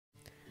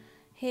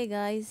Hey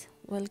guys,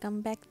 welcome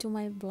back to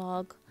my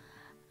blog.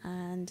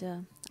 And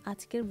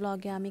আজকের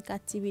ব্লগে আমি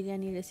কাচ্চি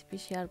বিরিয়ানির রেসিপি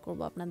শেয়ার করব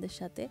আপনাদের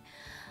সাথে,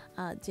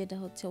 যেটা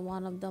হচ্ছে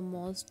one of the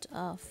most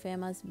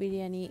famous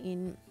biryani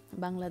in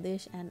Bangladesh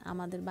and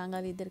আমাদের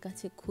বাঙালিদের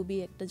কাছে খুবই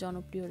একটা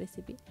জনপ্রিয়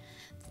রেসিপি।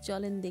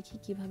 চলেন দেখি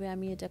কিভাবে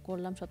আমি এটা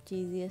করলাম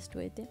সবচেয়ে ইজিয়েস্ট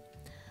ওয়েতে।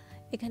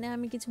 এখানে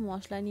আমি কিছু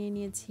মশলা নিয়ে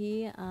নিয়েছি,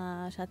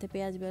 সাথে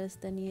পেঁয়াজ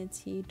বেরেস্তা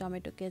নিয়েছি,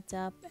 টমেটো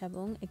কেচাপ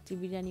এবং একটি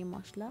বিরিয়ানি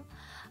মশলা।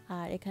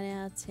 আর এখানে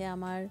আছে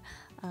আমার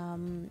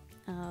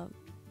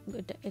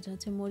এটা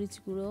হচ্ছে মরিচ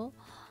গুঁড়ো,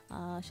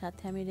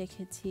 সাথে আমি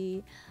রেখেছি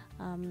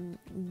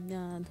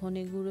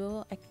ধনে গুঁড়ো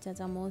 1 চা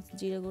চামচ,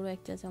 জিরে গুঁড়ো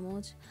 1 চা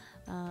চামচ,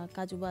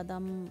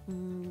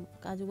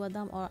 কাজু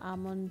বাদাম আর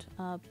আমন্ড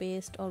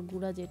পেস্ট আর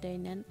গুঁড়া যেটাই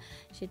নেন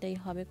সেটাই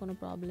হবে, কোনো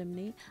প্রবলেম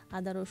নেই।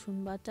 আদা রসুন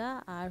বাটা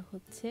আর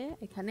হচ্ছে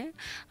এখানে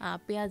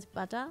পেঁয়াজ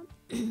বাটা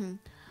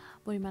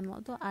পরিমাণ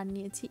মতো, আর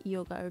নিয়েছি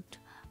ইয়োগার্ট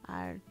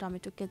আর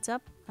টমেটো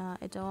কেচাপ,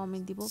 এটাও আমি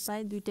দিব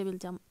প্রায়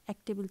 1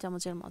 টেবিল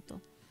চামচের মতো।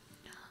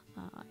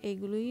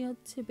 এইগুলোই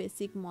হচ্ছে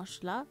বেসিক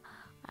মশলা।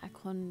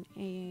 এখন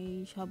এই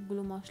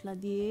সবগুলো মশলা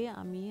দিয়ে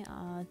আমি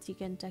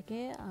চিকেনটাকে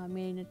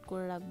ম্যারিনেট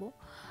করে রাখবো।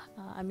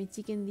 আমি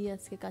চিকেন দিয়ে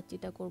আজকে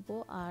কাচ্চিটা করব,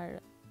 আর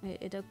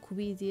এটা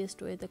খুবই ইজিয়েস্ট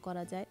ওয়েতে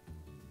করা যায়,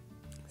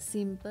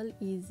 সিম্পল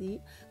ইজি,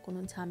 কোনো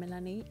ঝামেলা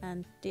নেই,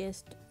 অ্যান্ড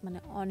টেস্ট মানে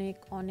অনেক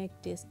অনেক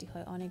টেস্টি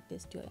হয়, অনেক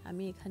টেস্টি হয়।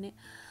 আমি এখানে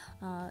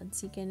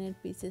চিকেনের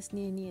পিসেস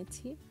নিয়ে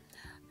নিয়েছি,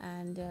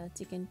 অ্যান্ড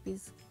চিকেন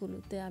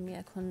পিসগুলোতে আমি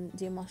এখন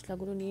যে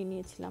মশলাগুলো নিয়ে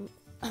নিয়েছিলাম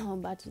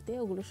বাটিতে,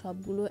 ওগুলো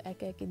সবগুলো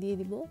একে একে দিয়ে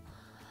দিব।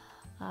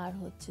 আর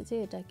হচ্ছে যে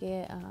এটাকে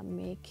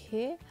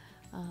মেখে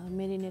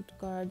ম্যারিনেট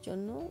করার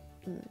জন্য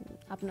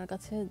আপনার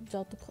কাছে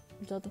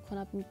যতক্ষণ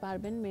আপনি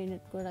পারবেন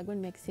ম্যারিনেট করে রাখবেন,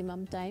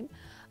 ম্যাক্সিমাম টাইম।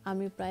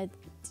 আমি প্রায়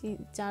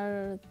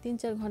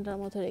 3-4 ঘন্টার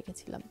মতো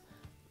রেখেছিলাম।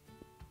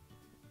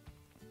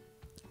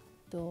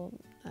 তো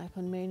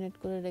এখন ম্যারিনেট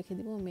করে রেখে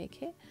দিব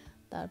মেখে,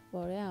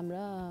 তারপরে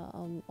আমরা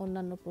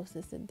অন্যান্য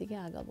প্রসেসের দিকে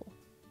আগাবো।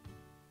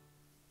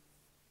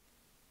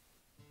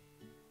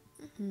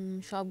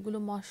 সবগুলো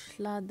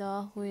মশলা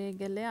দেওয়া হয়ে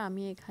গেলে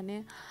আমি এখানে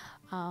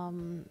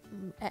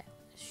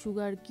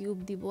সুগার কিউব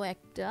দিব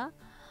 1টা,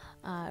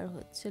 আর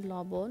হচ্ছে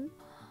লবণ,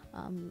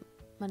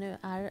 মানে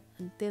আর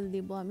তেল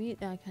দিব আমি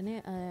এখানে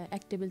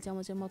 1 টেবিল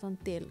চামচের মতন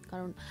তেল।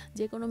 কারণ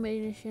যে কোনো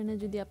ম্যারিনেশনে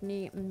যদি আপনি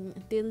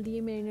তেল দিয়ে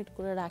ম্যারিনেট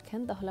করে রাখেন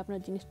তাহলে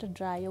আপনার জিনিসটা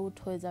ড্রাই আউট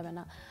হয়ে যাবে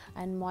না,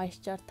 অ্যান্ড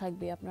ময়েশ্চার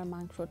থাকবে আপনার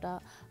মাংসটা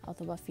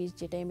অথবা ফিশ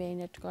যেটাই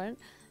ম্যারিনেট করেন।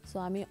 সো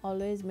আমি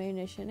অলওয়েজ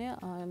ম্যারিনেশনে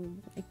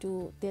একটু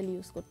তেল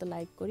ইউজ করতে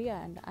লাইক করি,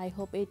 অ্যান্ড আই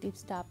হোপ এই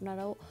টিপসটা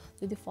আপনারাও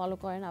যদি ফলো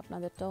করেন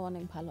আপনাদেরটাও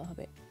অনেক ভালো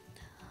হবে।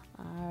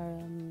 আর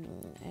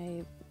এই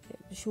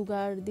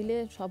সুগার দিলে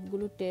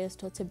সবগুলো টেস্ট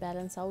হচ্ছে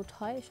ব্যালেন্স আউট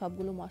হয়,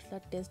 সবগুলো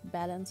মশলার টেস্ট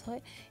ব্যালেন্স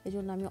হয়,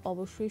 এজন্য আমি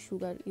অবশ্যই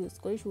সুগার ইউজ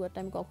করি, সুগারটা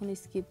আমি কখনোই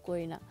স্কিপ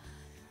করি না।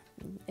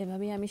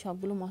 এভাবেই আমি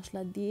সবগুলো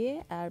মশলা দিয়ে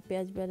আর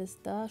পেঁয়াজ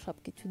বেরেস্তা সব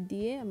কিছু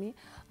দিয়ে আমি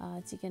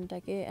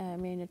চিকেনটাকে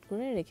ম্যারিনেট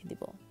করে রেখে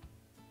দিব।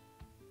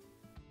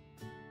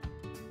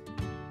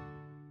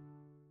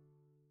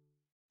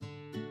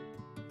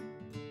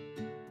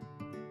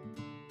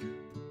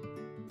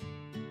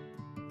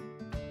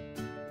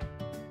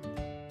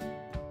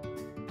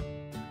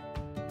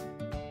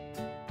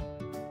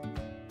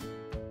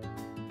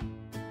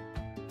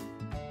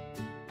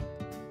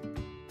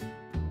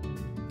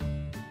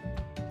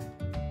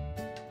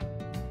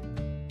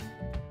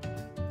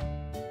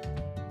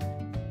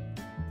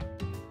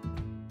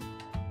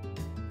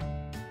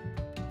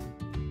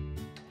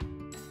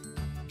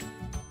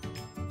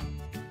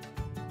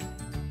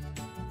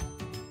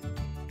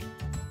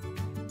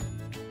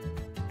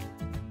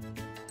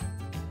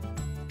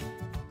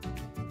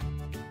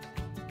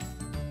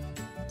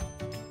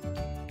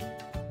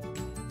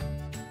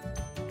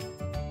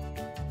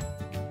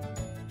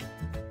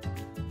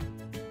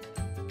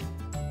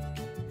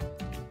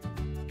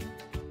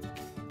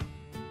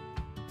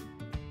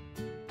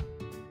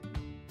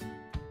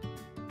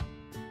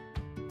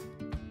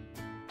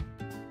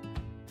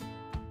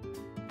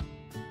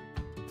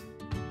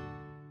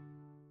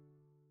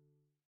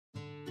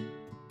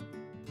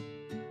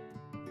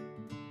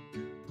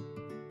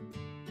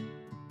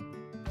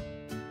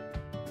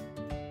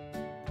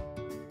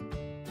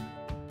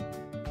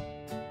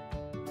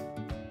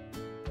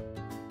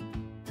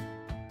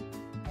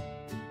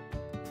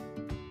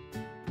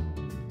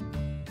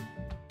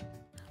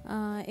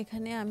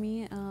 এখানে আমি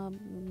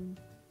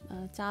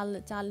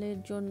চালের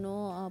জন্য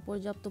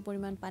পর্যাপ্ত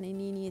পরিমাণ পানি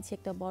নিয়ে নিয়েছি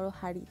একটা বড়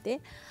হাঁড়িতে,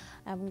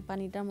 এবং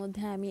পানিটার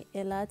মধ্যে আমি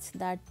এলাচ,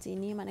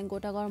 দারচিনি মানে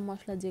গোটা গরম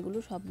মশলা যেগুলো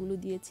সবগুলো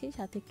দিয়েছি,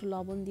 সাথে একটু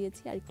লবণ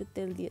দিয়েছি আর একটু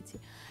তেল দিয়েছি।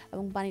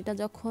 এবং পানিটা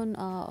যখন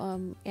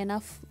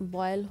এনাফ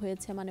বয়েল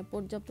হয়েছে, মানে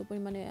পর্যাপ্ত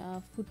পরিমাণে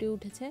ফুটে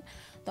উঠেছে,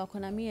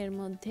 তখন আমি এর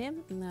মধ্যে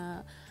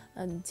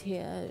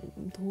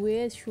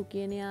ধুয়ে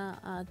শুকিয়ে নেওয়া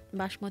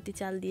বাসমতি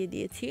চাল দিয়ে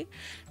দিয়েছি,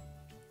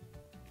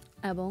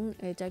 এবং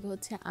এটাকে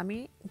হচ্ছে আমি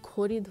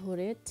ঘড়ি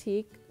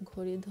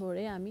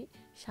ধরে আমি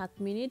 7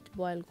 মিনিট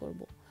বয়েল করব।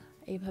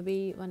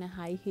 এইভাবেই মানে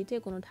হাই হিটে,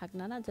 কোনো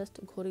ঢাকনা না, জাস্ট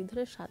ঘড়ি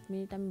ধরে 7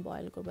 মিনিট আমি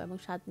বয়েল করব। এবং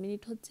 7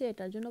 মিনিট হচ্ছে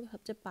এটার জন্য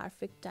সবচেয়ে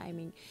পারফেক্ট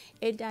টাইমিং।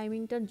 এই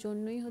টাইমিংটার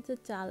জন্যই হচ্ছে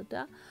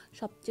চালটা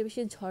সবচেয়ে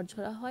বেশি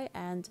ঝরঝরা হয়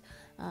অ্যান্ড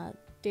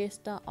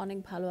টেস্টটা অনেক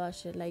ভালো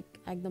আসে, লাইক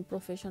একদম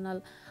প্রফেশনাল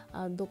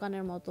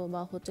দোকানের মতো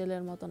বা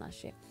হোটেলের মতন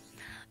আসে।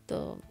 তো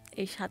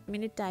এই 7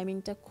 মিনিট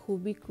টাইমিংটা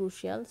খুবই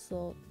ক্রুশিয়াল। সো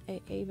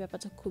এই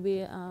ব্যাপারটা খুবই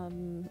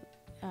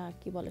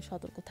কি বলে,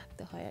 সতর্ক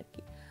থাকতে হয় আর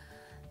কি।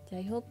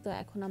 যাই হোক, তো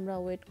এখন আমরা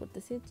ওয়েট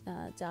করতেছি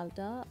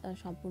চালটা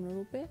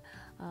সম্পূর্ণরূপে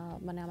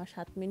মানে আমার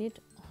 7 মিনিট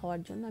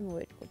হওয়ার জন্য আমি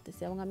ওয়েট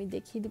করতেছি, এবং আমি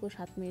দেখিয়ে দিব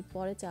 7 মিনিট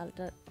পরে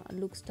চালটার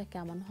লুকসটা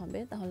কেমন হবে,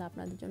 তাহলে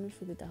আপনাদের জন্য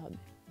সুবিধা হবে।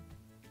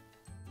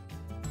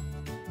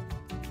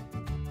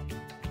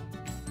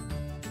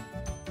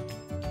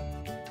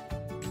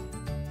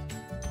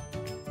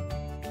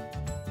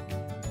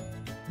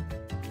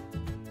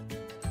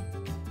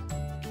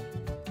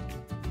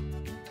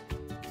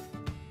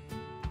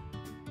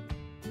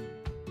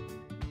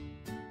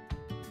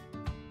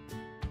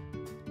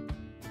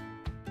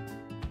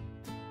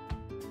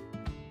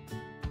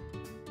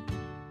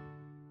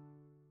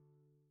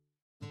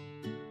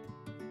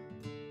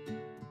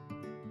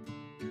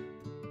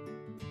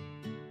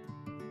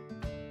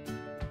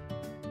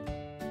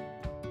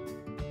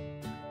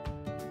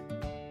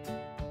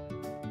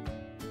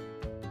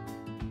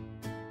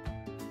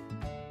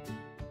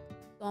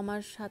 তো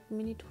আমার 7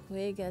 মিনিট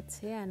হয়ে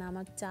গেছে অ্যান্ড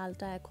আমার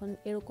চালটা এখন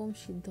এরকম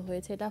সিদ্ধ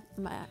হয়েছে। এটা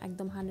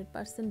একদম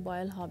 100%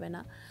 বয়েল হবে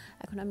না।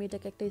 এখন আমি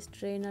এটাকে একটা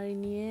স্ট্রেনারে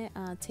নিয়ে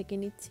ছেঁকে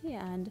নিচ্ছি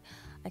অ্যান্ড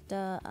একটা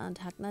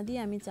ঢাকনা দিয়ে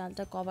আমি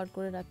চালটা কভার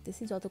করে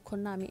রাখতেছি যতক্ষণ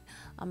না আমি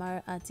আমার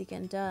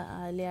চিকেনটা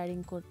লেয়ারিং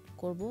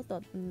করবো। তো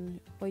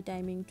ওই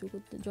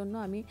টাইমিংটুকুর জন্য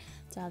আমি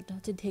চালটা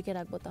হচ্ছে ঢেকে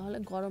রাখবো, তাহলে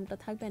গরমটা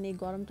থাকবে। আর এই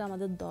গরমটা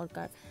আমাদের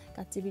দরকার,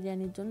 কাচ্চি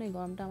বিরিয়ানির জন্য এই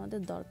গরমটা আমাদের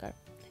দরকার,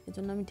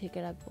 এজন্য আমি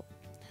ঢেকে রাখবো।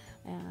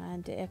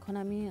 অ্যান্ড এখন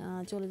আমি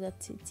চলে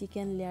যাচ্ছি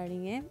চিকেন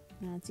লেয়ারিংয়ে।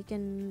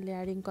 চিকেন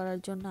লেয়ারিং করার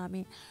জন্য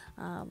আমি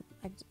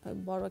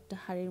বড় একটা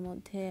হাঁড়ির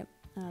মধ্যে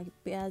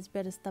পেঁয়াজ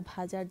বেরেস্তা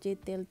ভাজার যে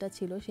তেলটা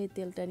ছিল সেই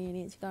তেলটা নিয়ে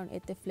নিয়েছি, কারণ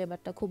এতে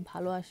ফ্লেভারটা খুব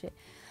ভালো আসে।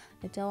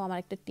 এটাও আমার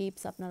একটা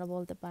টিপস আপনারা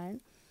বলতে পারেন।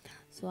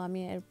 সো আমি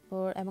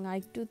এরপর এবং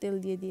আরেকটু তেল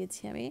দিয়ে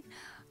দিয়েছি আমি।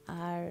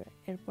 আর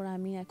এরপর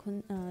আমি এখন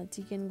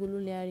চিকেনগুলো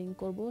লেয়ারিং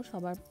করব।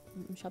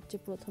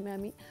 সবচেয়ে প্রথমে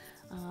আমি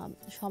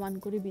সমান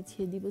করে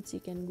বিছিয়ে দিব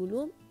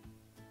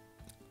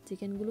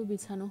চিকেনগুলো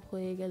বিছানো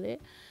হয়ে গেলে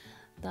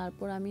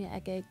তারপর আমি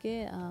একে একে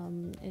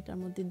এটার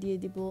মধ্যে দিয়ে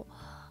দিব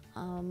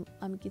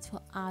আমি কিছু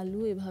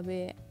আলু এভাবে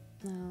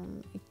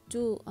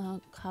একটু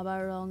খাবার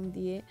রং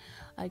দিয়ে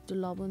আর একটু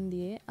লবণ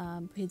দিয়ে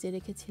ভেজে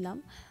রেখেছিলাম।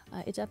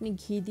 এটা আপনি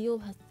ঘি দিয়েও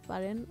ভাজতে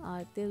পারেন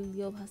আর তেল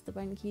দিয়েও ভাজতে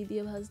পারেন। ঘি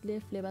দিয়ে ভাজলে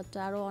ফ্লেভারটা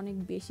আরও অনেক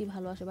বেশি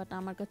ভালো আসে, বাট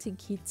আমার কাছে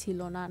ঘি ছিল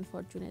না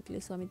আনফর্চুনেটলি,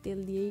 সো আমি তেল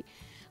দিয়েই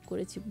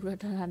করেছি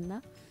পুরোটা রান্না।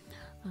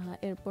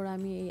 এরপর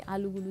আমি এই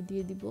আলুগুলো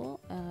দিয়ে দিব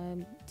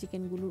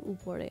চিকেনগুলোর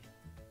উপরে।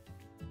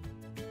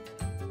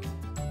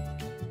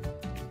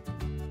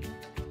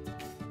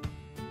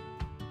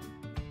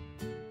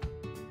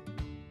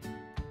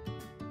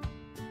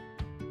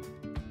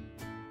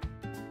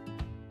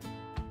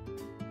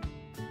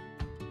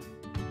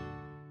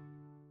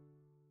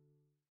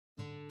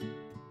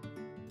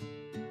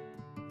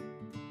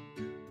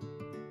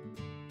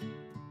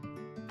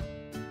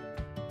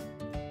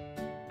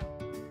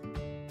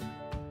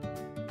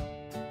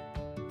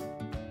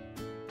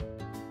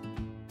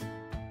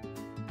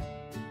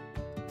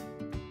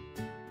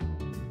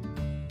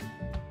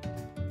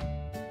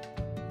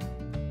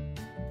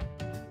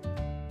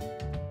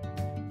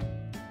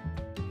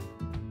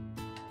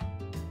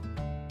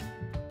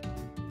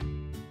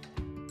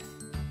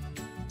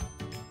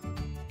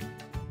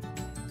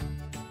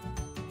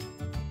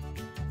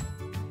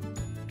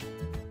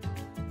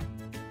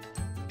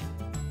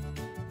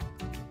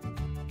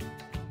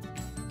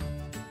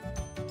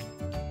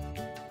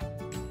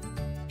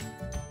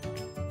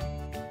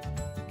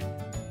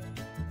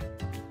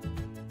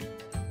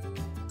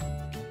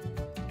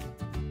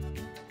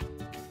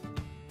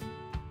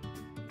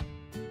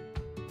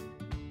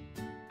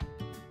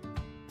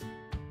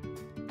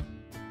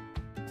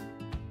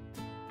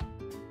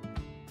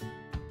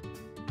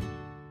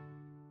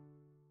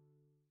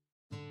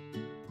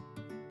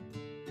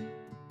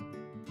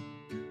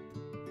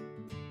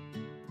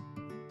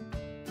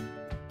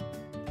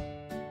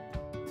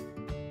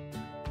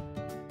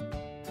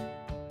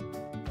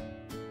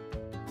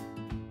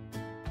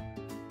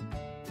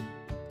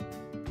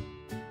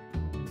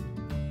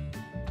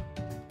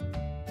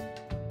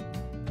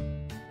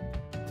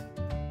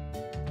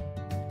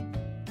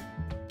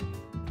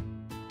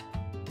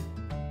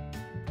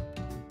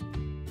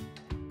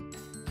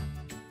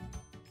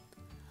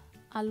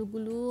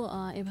 আলুগুলো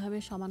এভাবে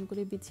সমান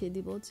করে বিছিয়ে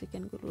দিব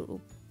চিকেনগুলোর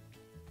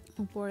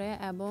উপরে,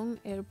 এবং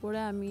এরপরে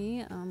আমি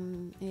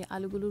এই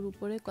আলুগুলোর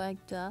উপরে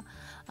কয়েকটা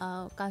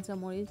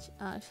কাঁচামরিচ,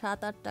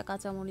 7-8টা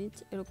কাঁচামরিচ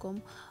এরকম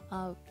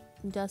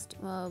জাস্ট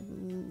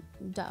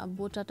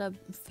বোটাটা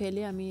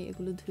ফেলে আমি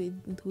এগুলো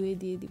ধুয়ে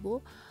দিয়ে দিব।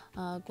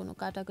 কোনো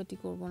কাটাকাটি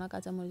করব না,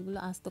 কাঁচামরিচগুলো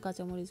আস্ত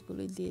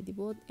কাঁচামরিচগুলোই দিয়ে দিব।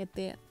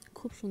 এতে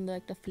খুব সুন্দর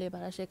একটা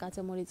ফ্লেভার আসে,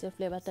 কাঁচামরিচের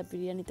ফ্লেভারটা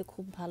বিরিয়ানিতে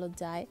খুব ভালো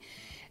যায়,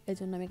 এই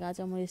জন্য আমি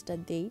কাঁচামরিচটা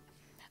দিই।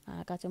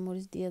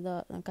 কাঁচামরিচ দিয়ে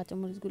দেওয়া,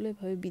 কাঁচামরিচগুলো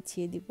এভাবে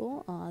বিছিয়ে দিব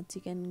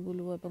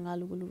চিকেনগুলো এবং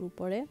আলুগুলোর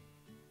উপরে।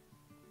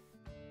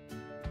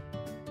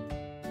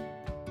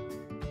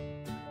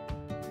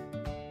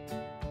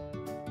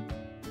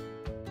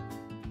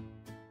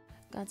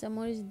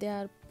 কাঁচামরিচ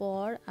দেওয়ার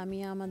পর আমি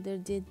আমাদের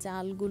যে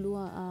চালগুলো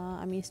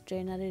আমি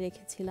স্ট্রেনারে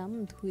রেখেছিলাম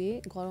ধুয়ে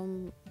গরম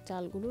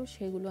চালগুলো,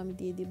 সেগুলো আমি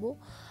দিয়ে দিব।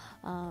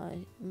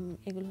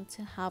 এগুলো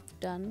হচ্ছে হাফ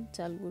ডান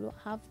চালগুলো,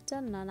 হাফ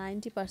ডান না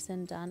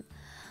 90% ডান,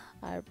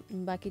 আর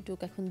বাকিটুক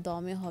এখন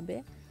দমে হবে।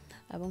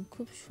 এবং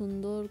খুব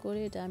সুন্দর করে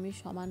এটা আমি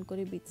সমান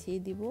করে বিছিয়ে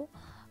দিব,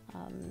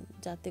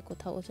 যাতে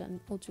কোথাও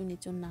উঁচু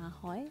নিচু না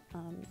হয়,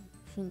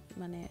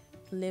 মানে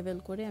লেভেল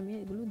করে আমি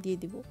এগুলো দিয়ে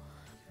দিব।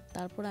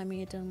 তারপর আমি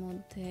এটার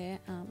মধ্যে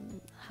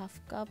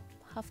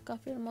হাফ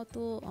কাপের মতো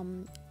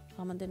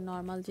আমাদের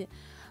নর্মাল যে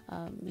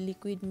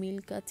লিকুইড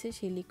মিল্ক আছে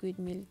সেই লিকুইড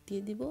মিল্ক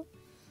দিয়ে দিব।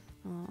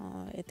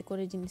 এতে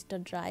করে জিনিসটা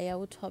ড্রাই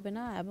আউট হবে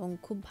না এবং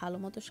খুব ভালো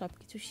মতো সব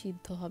কিছু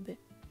সিদ্ধ হবে।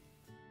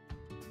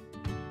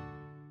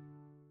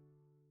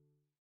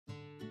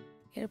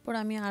 এরপর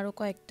আমি আরও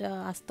কয়েকটা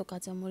আস্ত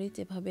কাঁচামরিচ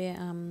এভাবে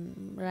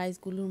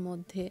রাইসগুলোর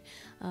মধ্যে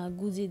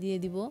গুজে দিয়ে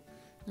দিব।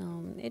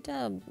 এটা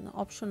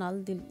অপশনাল,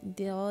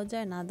 দেওয়া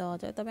যায় না দেওয়া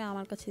যায়, তবে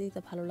আমার কাছে দিতে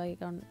ভালো লাগে,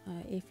 কারণ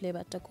এই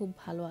ফ্লেভারটা খুব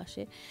ভালো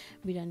আসে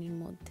বিরিয়ানির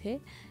মধ্যে।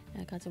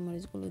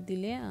 কাঁচামরিচগুলো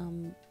দিলে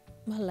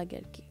ভালো লাগে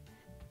আর কি।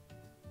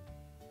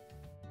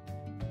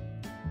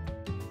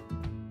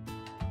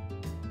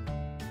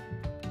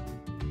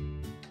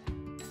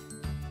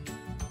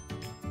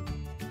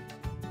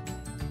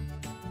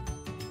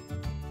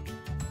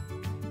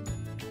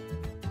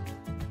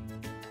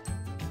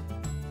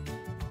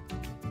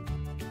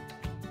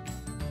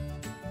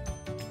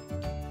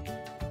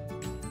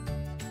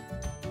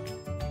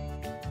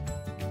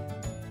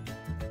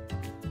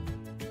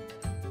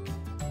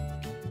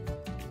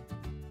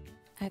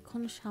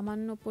 এখন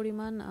সামান্য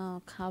পরিমাণ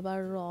খাবার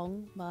রং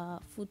বা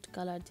ফুড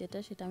কালার যেটা,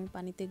 সেটা আমি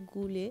পানিতে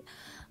গুলে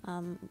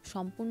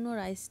সম্পূর্ণ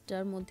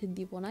রাইসটার মধ্যে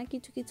দিব না,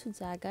 কিছু কিছু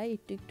জায়গায়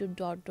একটু একটু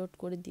ডট ডট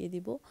করে দিয়ে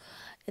দিব।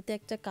 এতে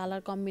একটা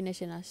কালার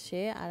কম্বিনেশন আসছে।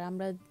 আর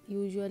আমরা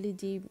ইউজুয়ালি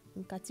যে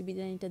কাচ্চি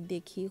বিরিয়ানিটা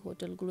দেখি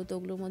হোটেলগুলোতে,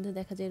 ওগুলোর মধ্যে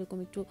দেখা যায় এরকম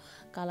একটু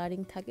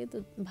কালারিং থাকে, তো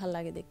ভাল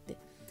লাগে দেখতে।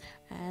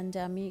 অ্যান্ড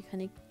আমি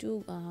এখানে একটু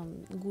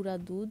গুঁড়া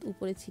দুধ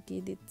উপরে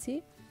ছিটিয়ে দিচ্ছি।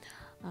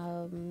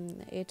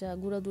 এটা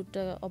গুঁড়া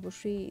দুধটা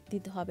অবশ্যই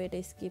দিতে হবে, এটা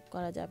স্কিপ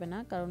করা যাবে না,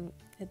 কারণ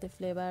এতে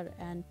ফ্লেভার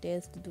অ্যান্ড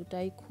টেস্ট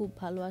দুটাই খুব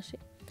ভালো আসে।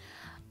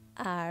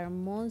 আর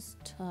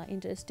most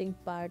interesting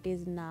part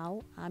is now,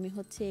 আমি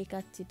হচ্ছে এই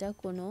কাচ্চিটা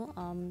কোনো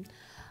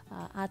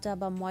আটা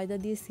বা ময়দা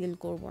দিয়ে সিল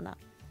করব না,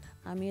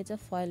 আমি এটা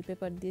ফয়েল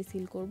পেপার দিয়ে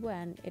সিল করব।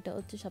 অ্যান্ড এটা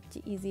হচ্ছে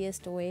সবচেয়ে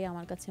ইজিয়েস্ট ওয়ে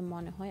আমার কাছে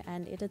মনে হয়।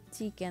 অ্যান্ড এটা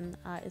চিকেন,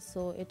 আর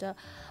সো এটা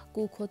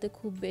কুক হতে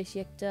খুব বেশি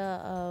একটা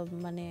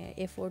মানে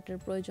এফোর্টের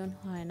প্রয়োজন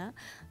হয় না।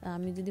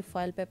 আমি যদি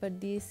ফয়েল পেপার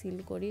দিয়ে সিল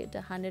করি, এটা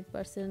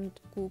 100%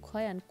 কুক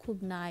হয় অ্যান্ড খুব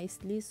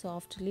নাইসলি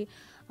সফটলি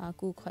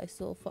কুক হয়।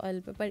 So foil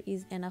paper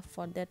is enough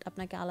for that,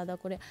 আপনাকে আলাদা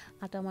করে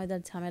আটা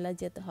ময়দার ঝামেলায়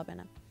যেতে হবে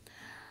না।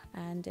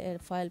 অ্যান্ড এর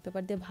ফয়েল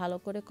পেপার দিয়ে ভালো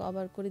করে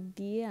কভার করে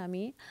দিয়ে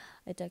আমি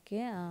এটাকে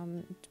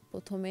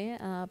প্রথমে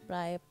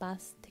প্রায়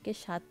 5 থেকে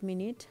 7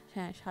 মিনিট,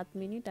 7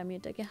 মিনিট আমি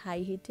এটাকে হাই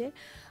হিটে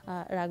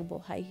রাখবো।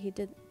 হাই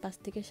হিটে 5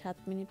 থেকে 7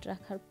 মিনিট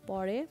রাখার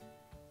পরে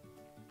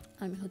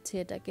আমি হচ্ছে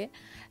এটাকে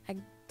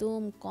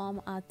একদম কম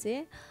আঁচে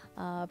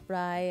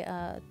প্রায়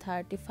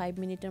 35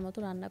 মিনিটের মতো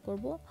রান্না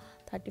করব।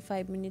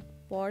 35 মিনিট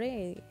পরে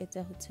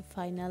এটা হচ্ছে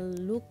ফাইনাল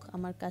লুক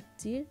আমার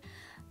কাচ্চির।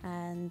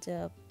 অ্যান্ড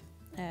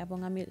এবং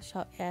আমি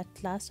অ্যাট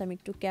লাস্ট আমি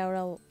একটু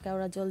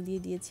কেওড়া জল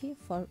দিয়ে দিয়েছি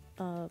for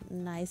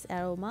nice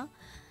aroma.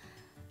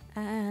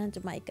 And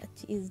my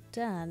kacchi is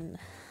done.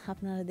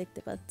 আপনারা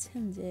দেখতে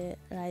পাচ্ছেন যে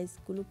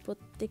রাইসগুলো,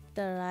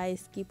 প্রত্যেকটা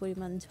রাইস কী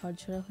পরিমাণ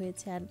ঝরঝরা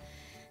হয়েছে, অ্যান্ড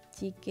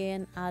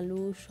চিকেন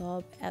আলু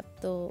সব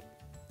এত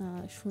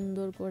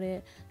সুন্দর করে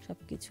সব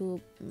কিছু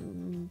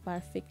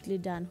পারফেক্টলি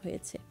ডান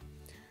হয়েছে।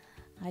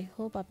 আই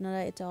হোপ আপনারা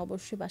এটা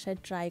অবশ্যই বাসায়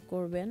ট্রাই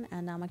করবেন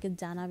অ্যান্ড আমাকে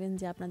জানাবেন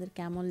যে আপনাদের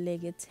কেমন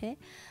লেগেছে।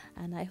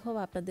 অ্যান্ড আই হোপ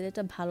আপনাদের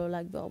এটা ভালো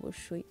লাগবে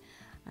অবশ্যই।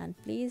 And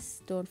please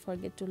don't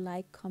forget to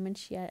like, comment,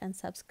 share and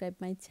subscribe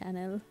my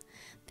channel.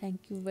 Thank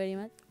you very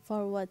much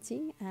for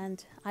watching, and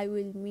I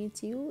will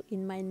meet you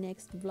in my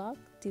next vlog.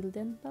 Till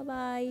then, bye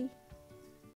bye.